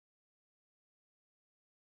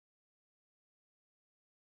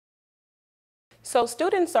So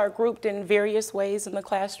students are grouped in various ways in the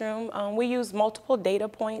classroom. We use multiple data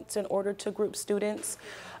points in order to group students.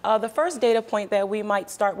 The first data point that we might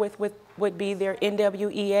start with would be their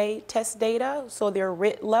NWEA test data, so their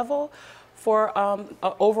RIT level. For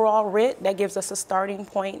overall RIT, that gives us a starting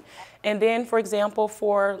point. And then, for example,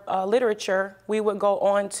 for literature, we would go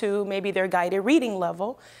on to maybe their guided reading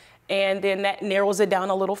level, and then that narrows it down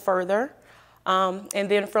a little further. And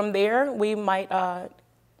then from there, we might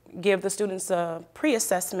give the students a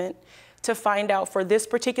pre-assessment to find out for this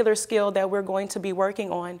particular skill that we're going to be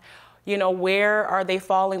working on, you know, where are they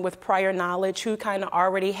falling with prior knowledge, who kind of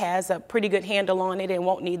already has a pretty good handle on it and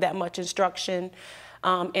won't need that much instruction.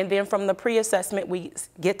 And then from the pre-assessment, we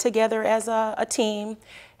get together as a team,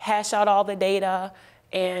 hash out all the data,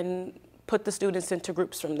 and put the students into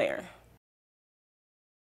groups from there.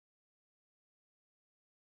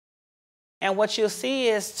 And what you'll see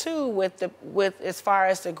is too, with as far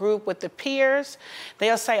as the group with the peers,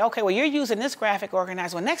 they'll say, okay, well, you're using this graphic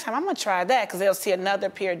organizer. Well, next time I'm gonna try that, because they'll see another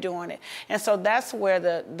peer doing it. And so that's where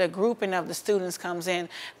the grouping of the students comes in.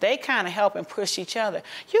 They kind of help and push each other.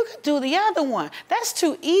 You could do the other one. That's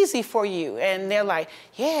too easy for you. And they're like,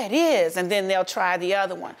 yeah, it is. And then they'll try the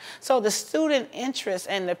other one. So the student interest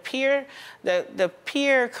and the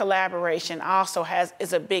peer collaboration also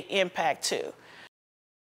is a big impact too.